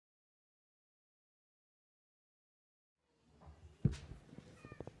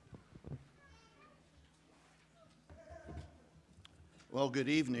Well, good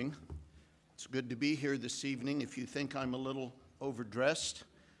evening. It's good to be here this evening. If you think I'm a little overdressed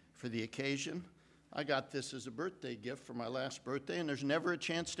for the occasion, I got this as a birthday gift for my last birthday, and there's never a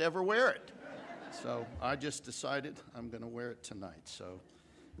chance to ever wear it. So I just decided I'm going to wear it tonight, so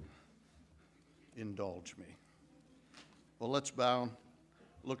indulge me. Well, let's bow,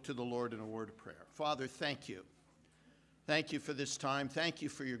 look to the Lord in a word of prayer. Father, thank you. Thank you for this time. Thank you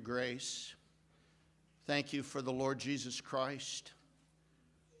for your grace. Thank you for the Lord Jesus Christ.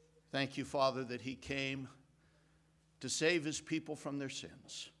 Thank you, Father, that he came to save his people from their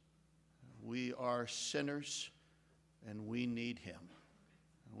sins. We are sinners, and we need him.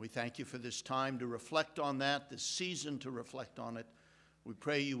 And we thank you for this time to reflect on that, this season to reflect on it. We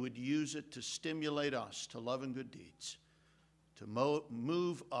pray you would use it to stimulate us to love and good deeds, to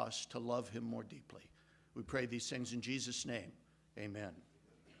move us to love him more deeply. We pray these things in Jesus' name. Amen.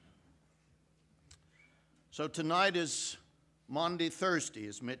 So tonight is Maundy Thursday,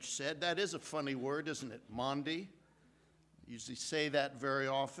 as Mitch said. That is a funny word, isn't it? Maundy. Usually say that very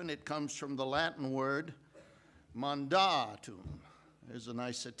often. It comes from the Latin word mandatum. There's a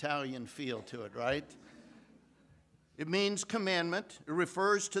nice Italian feel to it, right? It means commandment. It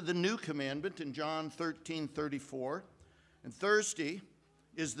refers to the new commandment in John 13:34. And Thursday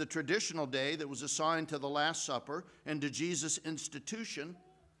is the traditional day that was assigned to the Last Supper and to Jesus' institution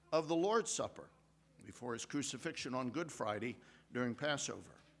of the Lord's Supper before his crucifixion on Good Friday during Passover.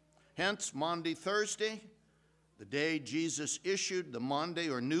 Hence, Maundy Thursday, the day Jesus issued the Maundy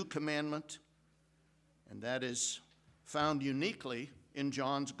or New Commandment, and that is found uniquely in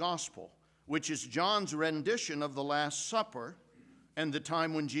John's Gospel, which is John's rendition of the Last Supper and the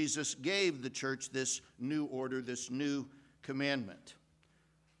time when Jesus gave the church this new order, this new commandment.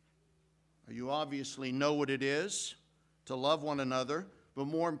 You obviously know what it is to love one another, but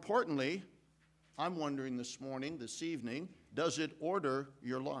more importantly, I'm wondering this evening, does it order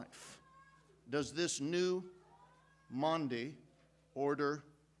your life? Does this new Maundy order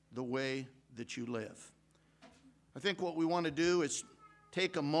the way that you live? I think what we want to do is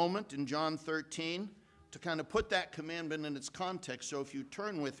take a moment in John 13 to kind of put that commandment in its context. So if you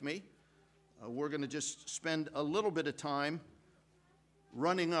turn with me, we're going to just spend a little bit of time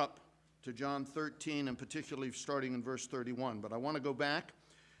running up to John 13, and particularly starting in verse 31. But I want to go back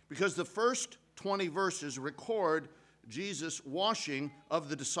because the first 20 verses record Jesus' washing of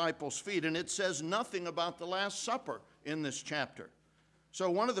the disciples' feet, and it says nothing about the Last Supper in this chapter. So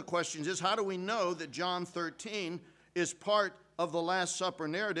one of the questions is, how do we know that John 13 is part of the Last Supper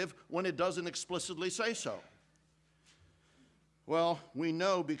narrative when it doesn't explicitly say so? Well, we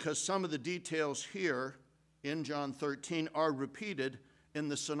know because some of the details here in John 13 are repeated in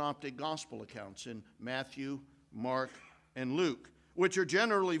the synoptic gospel accounts in Matthew, Mark, and Luke, which are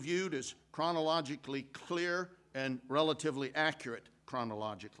generally viewed as chronologically clear and relatively accurate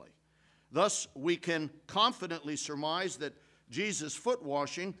chronologically. Thus, we can confidently surmise that Jesus' foot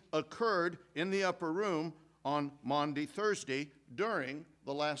washing occurred in the upper room on Maundy Thursday during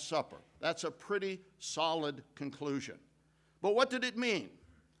the Last Supper. That's a pretty solid conclusion. But what did it mean?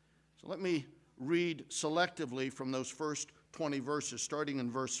 So let me read selectively from those first 20 verses, starting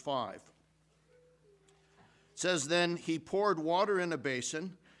in verse 5. It says, "Then he poured water in a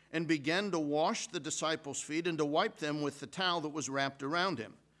basin and began to wash the disciples' feet and to wipe them with the towel that was wrapped around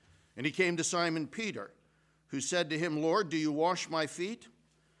him. And he came to Simon Peter, who said to him, 'Lord, do you wash my feet?'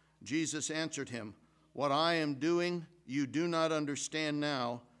 Jesus answered him, 'What I am doing you do not understand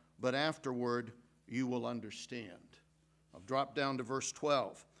now, but afterward you will understand.'" I'll drop down to verse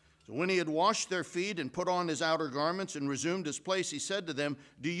 12. "So when he had washed their feet and put on his outer garments and resumed his place, he said to them,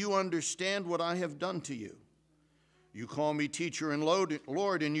 'Do you understand what I have done to you? You call me teacher and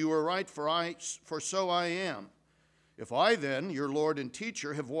Lord, and you are right, for so I am. If I then, your Lord and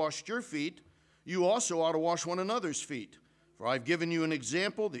teacher, have washed your feet, you also ought to wash one another's feet. For I have given you an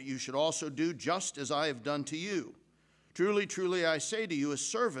example that you should also do just as I have done to you. Truly, truly, I say to you, a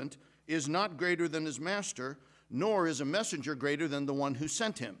servant is not greater than his master, nor is a messenger greater than the one who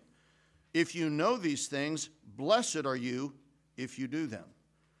sent him. If you know these things, blessed are you if you do them.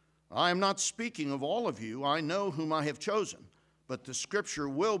 I am not speaking of all of you. I know whom I have chosen, but the scripture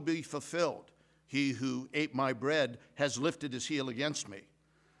will be fulfilled. He who ate my bread has lifted his heel against me.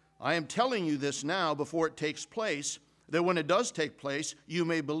 I am telling you this now before it takes place, that when it does take place, you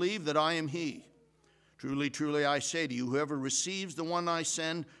may believe that I am he. Truly, truly, I say to you, whoever receives the one I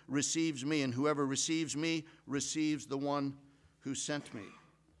send receives me, and whoever receives me receives the one who sent me."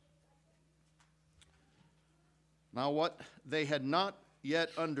 Now, what they had not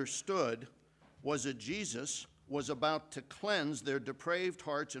yet understood was that Jesus was about to cleanse their depraved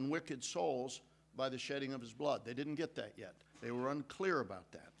hearts and wicked souls by the shedding of his blood. They didn't get that yet. They were unclear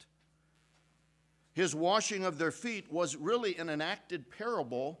about that. His washing of their feet was really an enacted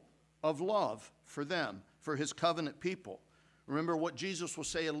parable of love for them, for his covenant people. Remember what Jesus will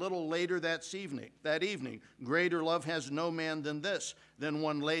say a little later that evening. Greater love has no man than this, than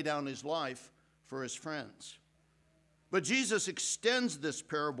one lay down his life for his friends. But Jesus extends this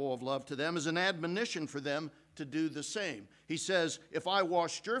parable of love to them as an admonition for them to do the same. He says, if I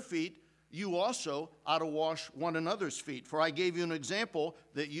washed your feet, you also ought to wash one another's feet. For I gave you an example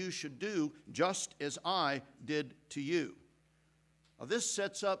that you should do just as I did to you. Now, this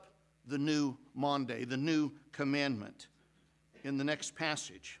sets up the new Monday, the new commandment in the next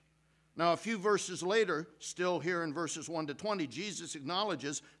passage. Now, a few verses later, still here in verses 1 to 20, Jesus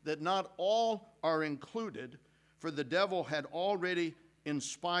acknowledges that not all are included, for the devil had already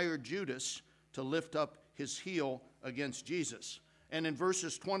inspired Judas to lift up his heel against Jesus. And in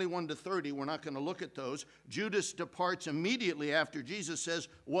verses 21 to 30, we're not going to look at those, Judas departs immediately after Jesus says,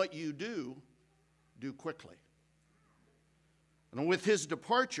 what you do, do quickly. And with his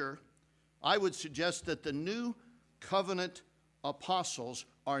departure, I would suggest that the new covenant apostles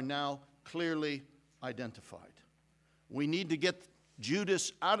are now clearly identified. We need to get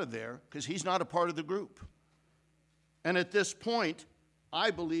Judas out of there because he's not a part of the group. And at this point, I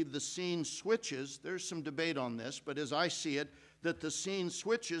believe the scene switches. There's some debate on this, but as I see it, that the scene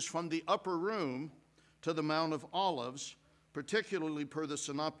switches from the upper room to the Mount of Olives, particularly per the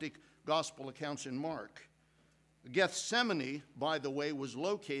synoptic gospel accounts in Mark. Gethsemane, by the way, was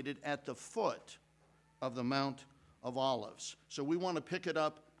located at the foot of the Mount of Olives. So we want to pick it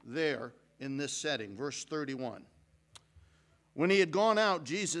up there in this setting. Verse 31. When he had gone out,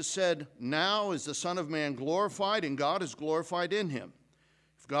 Jesus said, now is the Son of Man glorified, and God is glorified in him.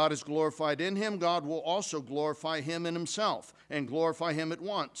 If God is glorified in him, God will also glorify him in himself, and glorify him at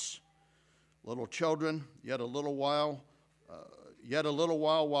once. Little children, yet a little while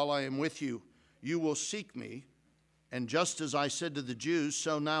while I am with you, you will seek me. And just as I said to the Jews,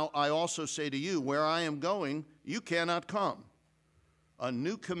 so now I also say to you, where I am going, you cannot come. A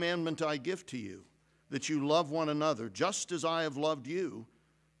new commandment I give to you, that you love one another. Just as I have loved you,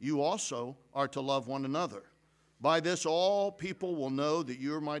 you also are to love one another. By this all people will know that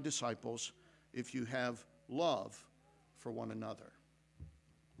you are my disciples, if you have love for one another.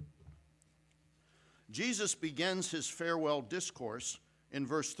 Jesus begins his farewell discourse in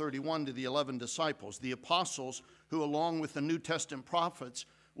verse 31 to the 11 disciples, the apostles who, along with the New Testament prophets,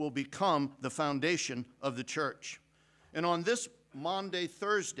 will become the foundation of the church. And on this Maundy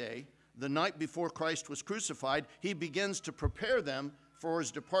Thursday, the night before Christ was crucified, he begins to prepare them for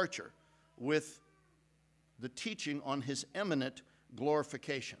his departure with the teaching on his imminent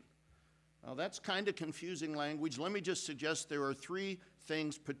glorification. Now, that's kind of confusing language. Let me just suggest there are three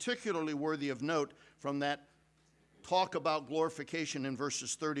things particularly worthy of note from that talk about glorification in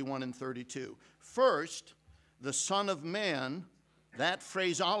verses 31 and 32. First, the Son of Man, that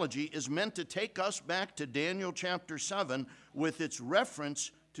phraseology is meant to take us back to Daniel chapter 7 with its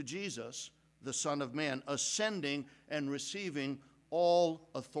reference to Jesus, the Son of Man, ascending and receiving all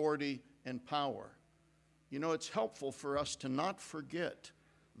authority and power. You know, it's helpful for us to not forget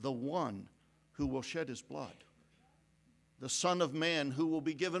the one who will shed his blood. The Son of Man who will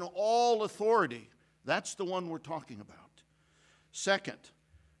be given all authority. That's the one we're talking about. Second,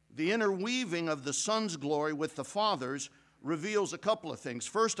 the interweaving of the Son's glory with the Father's reveals a couple of things.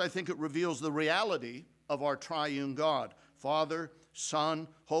 First, I think it reveals the reality of our triune God. Father, Son,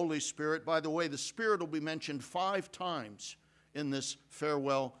 Holy Spirit. By the way, the Spirit will be mentioned 5 times in this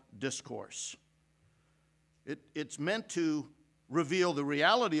farewell discourse. It's meant to reveal the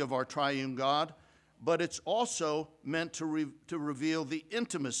reality of our triune God, but it's also meant to reveal the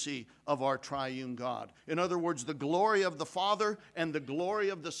intimacy of our triune God. In other words, the glory of the Father and the glory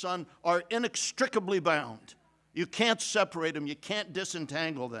of the Son are inextricably bound. You can't separate them. You can't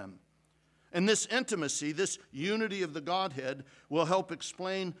disentangle them. And this intimacy, this unity of the Godhead, will help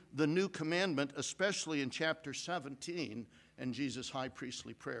explain the new commandment, especially in chapter 17 and Jesus' high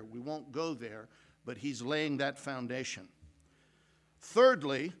priestly prayer. We won't go there, but he's laying that foundation.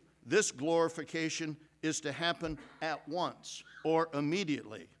 Thirdly, this glorification is to happen at once or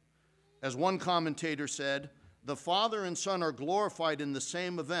immediately. As one commentator said, the Father and Son are glorified in the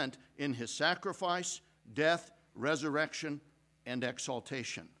same event in his sacrifice, death, resurrection, and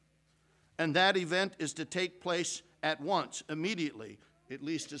exaltation. And that event is to take place at once, immediately, at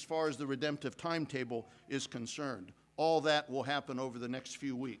least as far as the redemptive timetable is concerned. All that will happen over the next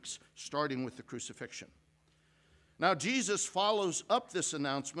few weeks, starting with the crucifixion. Now, Jesus follows up this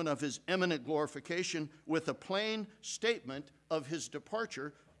announcement of his imminent glorification with a plain statement of his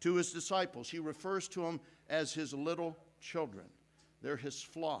departure to his disciples. He refers to them as his little children. They're his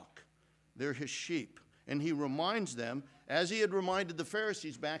flock. They're his sheep. And he reminds them, as he had reminded the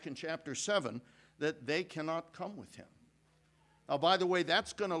Pharisees back in chapter 7, that they cannot come with him. Now, by the way,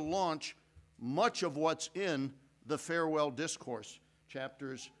 that's going to launch much of what's in the farewell discourse,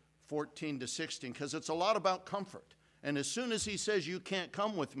 chapters 14 to 16, because it's a lot about comfort. And as soon as he says, you can't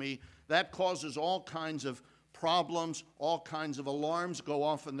come with me, that causes all kinds of problems, all kinds of alarms go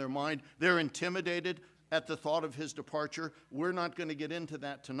off in their mind. They're intimidated at the thought of his departure. We're not going to get into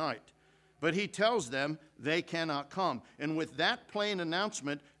that tonight. But he tells them they cannot come. And with that plain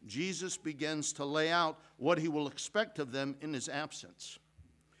announcement, Jesus begins to lay out what he will expect of them in his absence.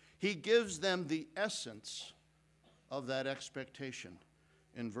 He gives them the essence of that expectation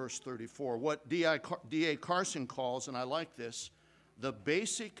in verse 34. What D.A. Carson calls, and I like this, the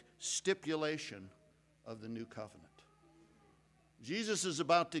basic stipulation of the new covenant. Jesus is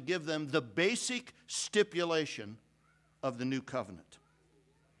about to give them the basic stipulation of the new covenant.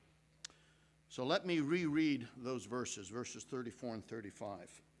 So let me reread those verses 34 and 35. It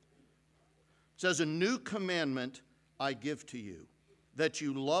says, a new commandment I give to you, that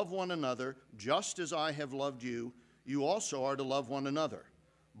you love one another just as I have loved you. You also are to love one another.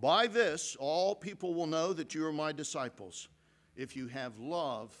 By this, all people will know that you are my disciples, if you have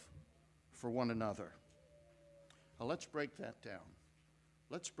love for one another. Now let's break that down.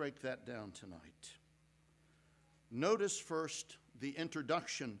 Let's break that down tonight. Notice first the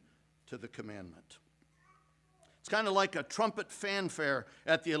introduction to the commandment. It's kind of like a trumpet fanfare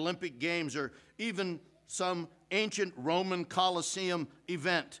at the Olympic Games or even some ancient Roman Colosseum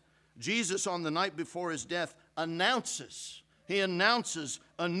event. Jesus, on the night before his death, announces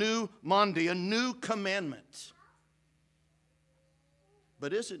a new Mandi, a new commandment.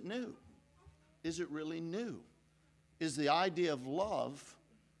 But is it new? Is it really new? Is the idea of love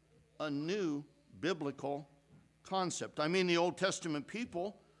a new biblical concept? I mean, the Old Testament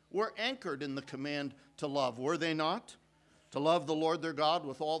people were anchored in the command to love, were they not? To love the Lord their God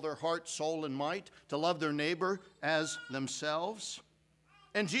with all their heart, soul, and might, to love their neighbor as themselves.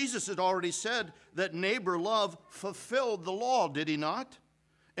 And Jesus had already said that neighbor love fulfilled the law, did he not?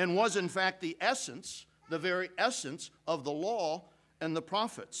 And was in fact the essence, the very essence of the law and the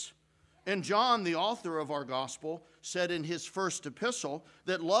prophets. And John, the author of our gospel, said in his first epistle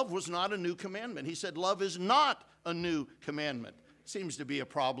that love was not a new commandment. He said love is not a new commandment. Seems to be a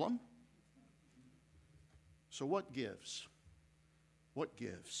problem. So what gives? What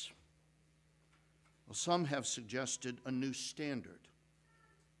gives? Well, some have suggested a new standard.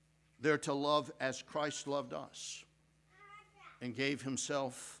 They're to love as Christ loved us and gave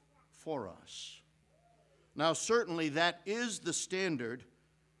himself for us. Now, certainly that is the standard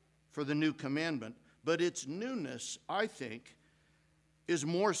for the new commandment, but its newness, I think, is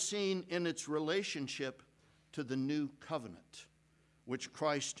more seen in its relationship to the new covenant, which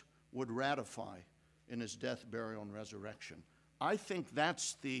Christ would ratify in his death, burial, and resurrection. I think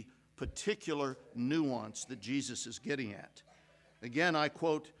that's the particular nuance that Jesus is getting at. Again, I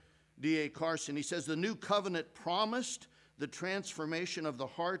quote D.A. Carson. He says, the new covenant promised the transformation of the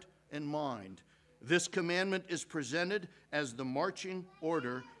heart and mind. This commandment is presented as the marching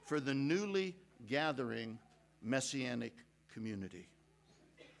order for the newly gathering messianic community.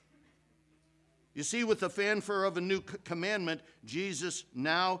 You see, with the fanfare of a new commandment, Jesus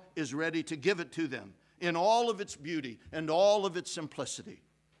now is ready to give it to them in all of its beauty and all of its simplicity.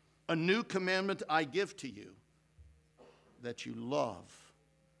 A new commandment I give to you, that you love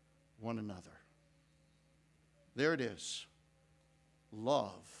one another. There it is.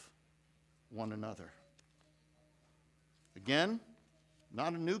 Love one another. Again,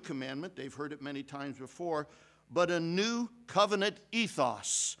 not a new commandment. They've heard it many times before, but a new covenant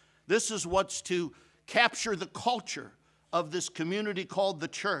ethos. This is what's to capture the culture of this community called the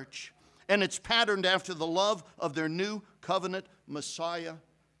church, and it's patterned after the love of their new covenant Messiah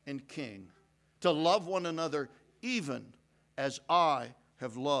and King. To love one another even as I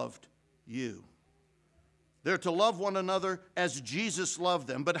have loved you. They're to love one another as Jesus loved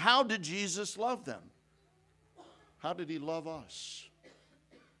them. But how did Jesus love them? How did he love us?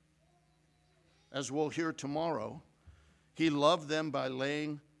 As we'll hear tomorrow, he loved them by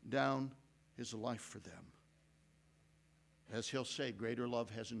laying down his life for them. As he'll say, greater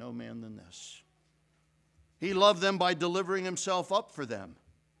love has no man than this. He loved them by delivering himself up for them.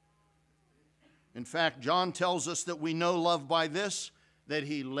 In fact, John tells us that we know love by this, that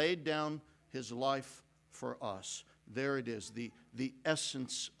he laid down his life for us. There it is, the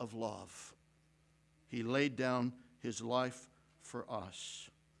essence of love. He laid down his life for us.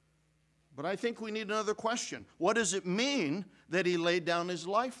 But I think we need another question. What does it mean that he laid down his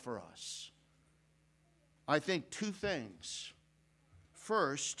life for us? I think two things.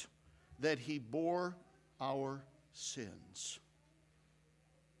 First, that he bore our sins.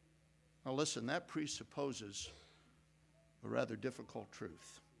 Now listen, that presupposes a rather difficult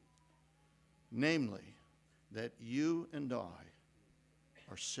truth. Namely, that you and I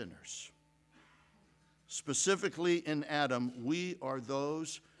are sinners. Specifically in Adam, we are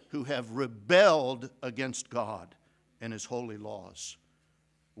those who have rebelled against God and his holy laws.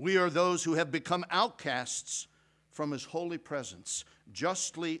 We are those who have become outcasts from his holy presence,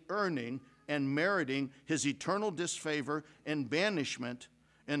 justly earning and meriting his eternal disfavor and banishment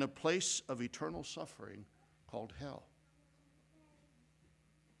in a place of eternal suffering called hell.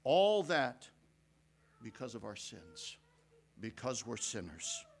 All that because of our sins, because we're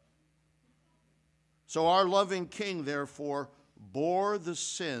sinners. So our loving King, therefore, bore the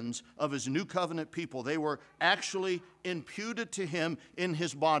sins of his new covenant people. They were actually imputed to him in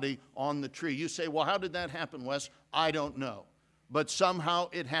his body on the tree. You say, well, how did that happen, Wes? I don't know. But somehow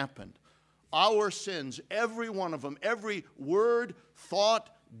it happened. Our sins, every one of them, every word, thought,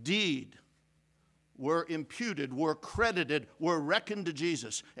 deed, were imputed, were credited, were reckoned to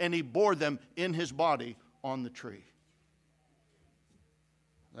Jesus, and he bore them in his body on the tree.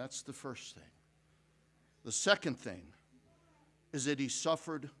 That's the first thing. The second thing is that he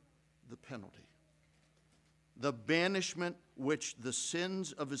suffered the penalty, the banishment which the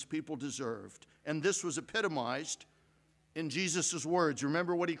sins of his people deserved. And this was epitomized in Jesus' words.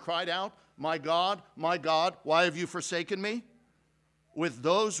 Remember what he cried out? My God, why have you forsaken me? With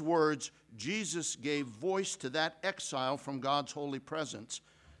those words, Jesus gave voice to that exile from God's holy presence,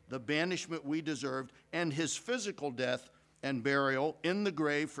 the banishment we deserved, and his physical death and burial in the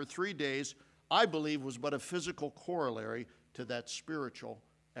grave for 3 days, I believe, was but a physical corollary to that spiritual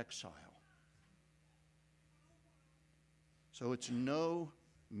exile. So it's no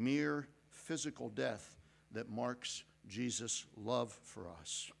mere physical death that marks Jesus' love for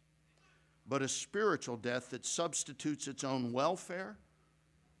us, but a spiritual death that substitutes its own welfare,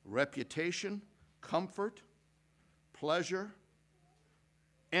 reputation, comfort, pleasure,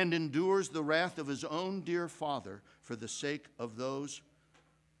 and endures the wrath of his own dear Father for the sake of those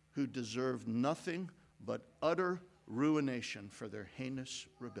who deserve nothing but utter ruination for their heinous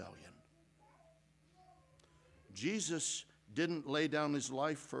rebellion. Jesus didn't lay down his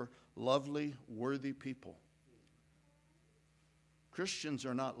life for lovely, worthy people. Christians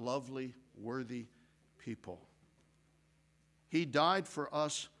are not lovely, worthy people. He died for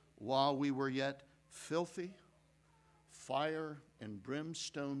us while we were yet filthy, fire and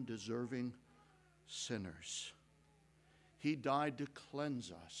brimstone deserving sinners. He died to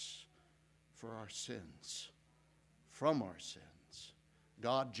cleanse us for our sins, from our sins.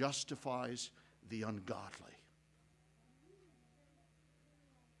 God justifies the ungodly.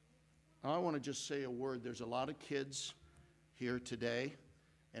 Now, I want to just say a word. There's a lot of kids here today.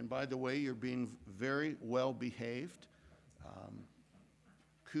 And by the way, you're being very well behaved.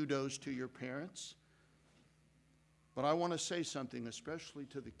 Kudos to your parents. But I want to say something, especially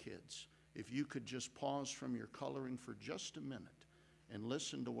to the kids. If you could just pause from your coloring for just a minute and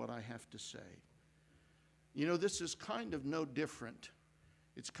listen to what I have to say. You know, this is kind of no different.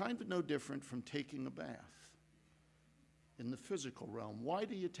 It's kind of no different from taking a bath in the physical realm. Why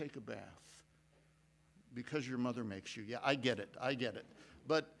do you take a bath? Because your mother makes you. Yeah, I get it.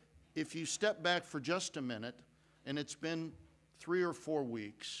 But if you step back for just a minute, and it's been 3 or 4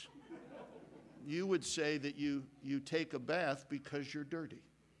 weeks, you would say that you take a bath because you're dirty.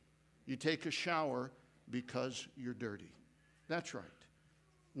 You take a shower because you're dirty. That's right.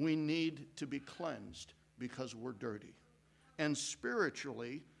 We need to be cleansed because we're dirty. And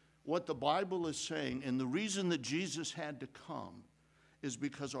spiritually, what the Bible is saying, and the reason that Jesus had to come, is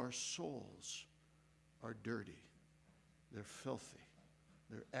because our souls are dirty. They're filthy.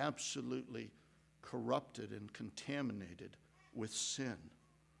 They're absolutely corrupted and contaminated with sin.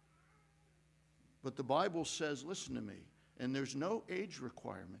 But the Bible says, listen to me, and there's no age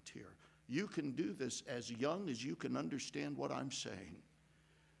requirement here. You can do this as young as you can understand what I'm saying.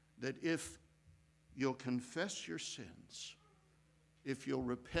 That if you'll confess your sins, if you'll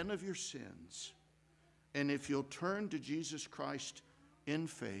repent of your sins, and if you'll turn to Jesus Christ in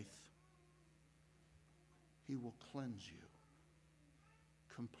faith, he will cleanse you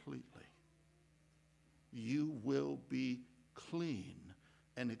completely. You will be clean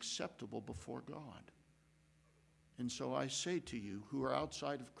and acceptable before God. And so I say to you who are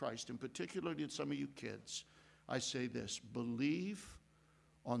outside of Christ, and particularly to some of you kids, I say this: believe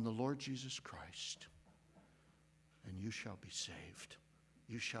on the Lord Jesus Christ, and you shall be saved.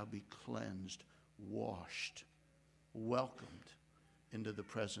 You shall be cleansed, washed, welcomed into the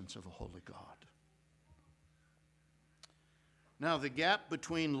presence of a holy God. Now, the gap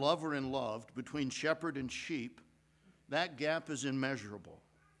between lover and loved, between shepherd and sheep, that gap is immeasurable.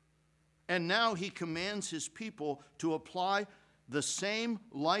 And now he commands his people to apply the same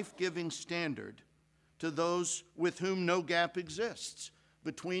life-giving standard to those with whom no gap exists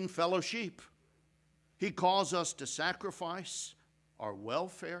between fellow sheep. He calls us to sacrifice our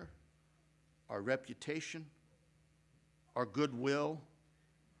welfare, our reputation, our goodwill,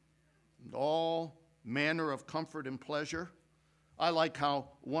 and all manner of comfort and pleasure. I like how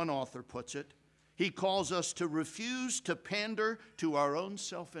one author puts it. He calls us to refuse to pander to our own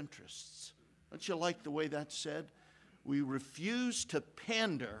self-interests. Don't you like the way that's said? We refuse to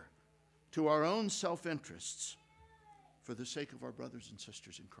pander to our own self-interests for the sake of our brothers and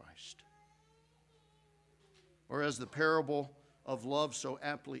sisters in Christ. Or as the parable of love so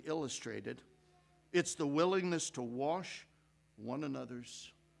aptly illustrated, it's the willingness to wash one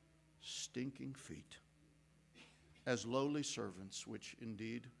another's stinking feet as lowly servants, which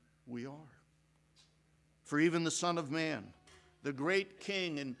indeed we are. For even the Son of Man, the great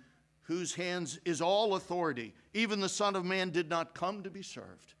King in whose hands is all authority, even the Son of Man did not come to be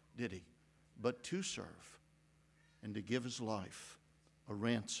served, did he? But to serve and to give his life a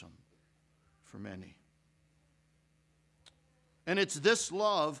ransom for many. And it's this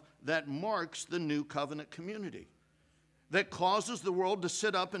love that marks the new covenant community, that causes the world to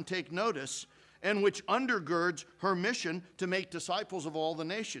sit up and take notice, and which undergirds her mission to make disciples of all the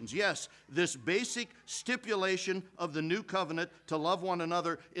nations. Yes, this basic stipulation of the new covenant to love one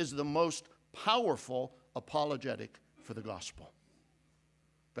another is the most powerful apologetic for the gospel.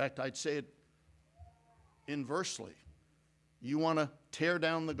 In fact, I'd say it inversely. You want to tear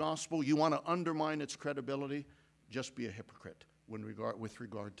down the gospel, you want to undermine its credibility, just be a hypocrite with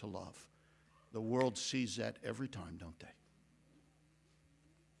regard to love. The world sees that every time, don't they?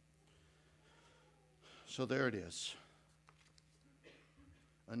 So there it is.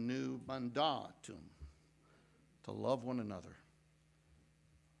 A new mandatum, to love one another,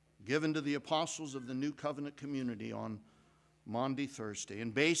 given to the apostles of the new covenant community on Maundy Thursday,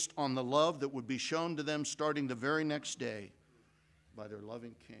 and based on the love that would be shown to them starting the very next day by their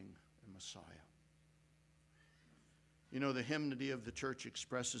loving King and Messiah. You know, the hymnody of the church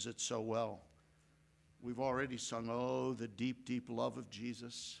expresses it so well. We've already sung, "Oh, the deep, deep love of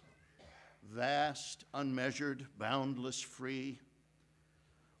Jesus, vast, unmeasured, boundless, free,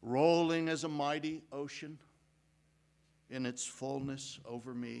 rolling as a mighty ocean in its fullness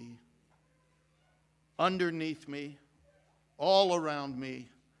over me. Underneath me, all around me,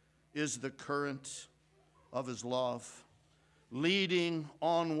 is the current of his love, leading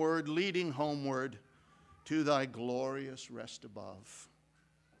onward, leading homeward to thy glorious rest above."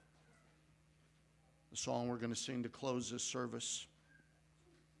 The song we're going to sing to close this service.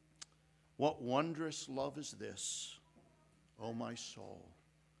 What wondrous love is this, O my soul,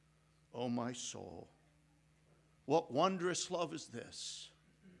 O my soul. What wondrous love is this,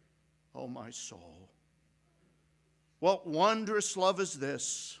 O my soul. What wondrous love is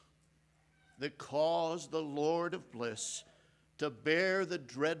this that caused the Lord of bliss to bear the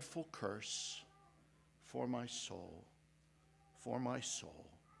dreadful curse for my soul,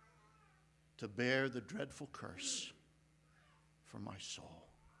 to bear the dreadful curse for my soul.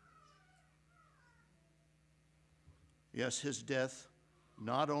 Yes, his death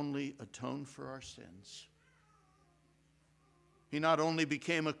not only atoned for our sins, he not only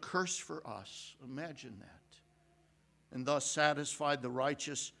became a curse for us, imagine that, and thus satisfied the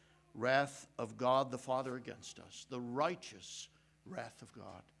righteous wrath of God the Father against us. The righteous wrath of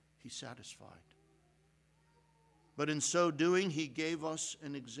God he satisfied. But in so doing, he gave us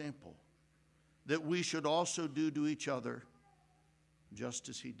an example that we should also do to each other just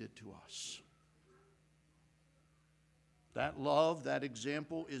as he did to us. That love, that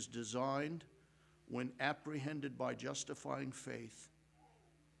example is designed, when apprehended by justifying faith,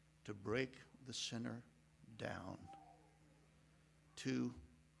 to break the sinner down, to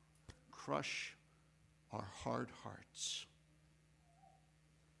crush our hard hearts,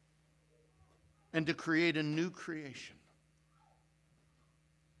 and to create a new creation,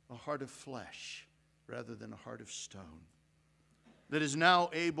 a heart of flesh rather than a heart of stone, that is now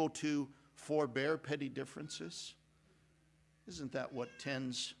able to forbear petty differences. Isn't that what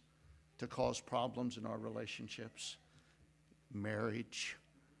tends to cause problems in our relationships? Marriage.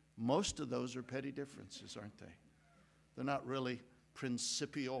 Most of those are petty differences, aren't they? They're not really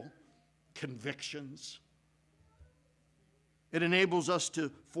principial convictions. It enables us to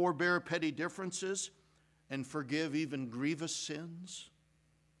forbear petty differences and forgive even grievous sins.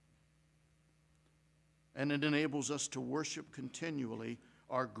 And it enables us to worship continually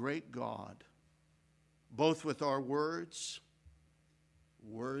our great God, both with our words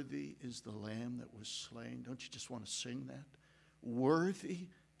Worthy is the Lamb that was slain. Don't you just want to sing that? Worthy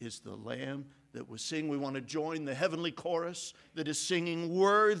is the Lamb that was slain. We want to join the heavenly chorus that is singing,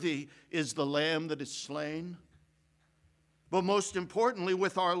 worthy is the Lamb that is slain. But most importantly,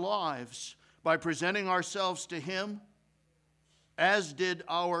 with our lives, by presenting ourselves to Him, as did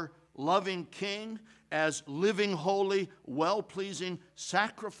our loving King, as living, holy, well-pleasing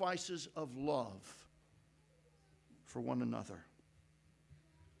sacrifices of love for one another.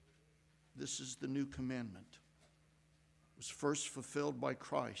 This is the new commandment. It was first fulfilled by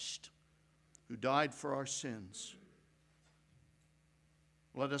Christ, who died for our sins.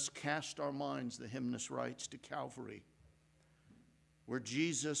 Let us cast our minds, the hymnist writes, to Calvary, where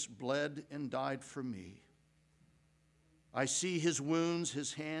Jesus bled and died for me. I see His wounds,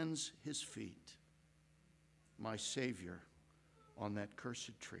 His hands, His feet, my Savior on that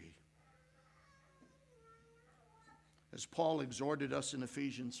cursed tree. As Paul exhorted us in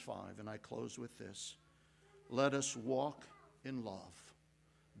Ephesians 5, and I close with this, let us walk in love,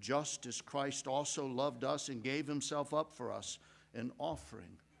 just as Christ also loved us and gave Himself up for us, an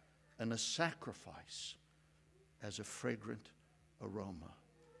offering and a sacrifice as a fragrant aroma.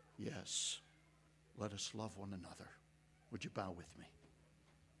 Yes, let us love one another. Would you bow with me?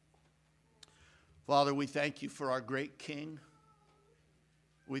 Father, we thank You for our great King.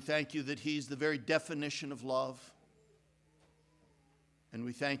 We thank You that He's the very definition of love. And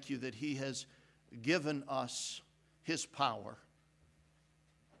we thank You that He has given us His power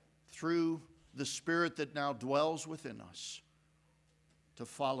through the Spirit that now dwells within us to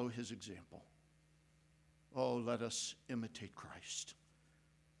follow His example. Oh, let us imitate Christ.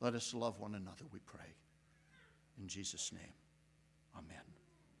 Let us love one another, we pray. In Jesus' name, amen.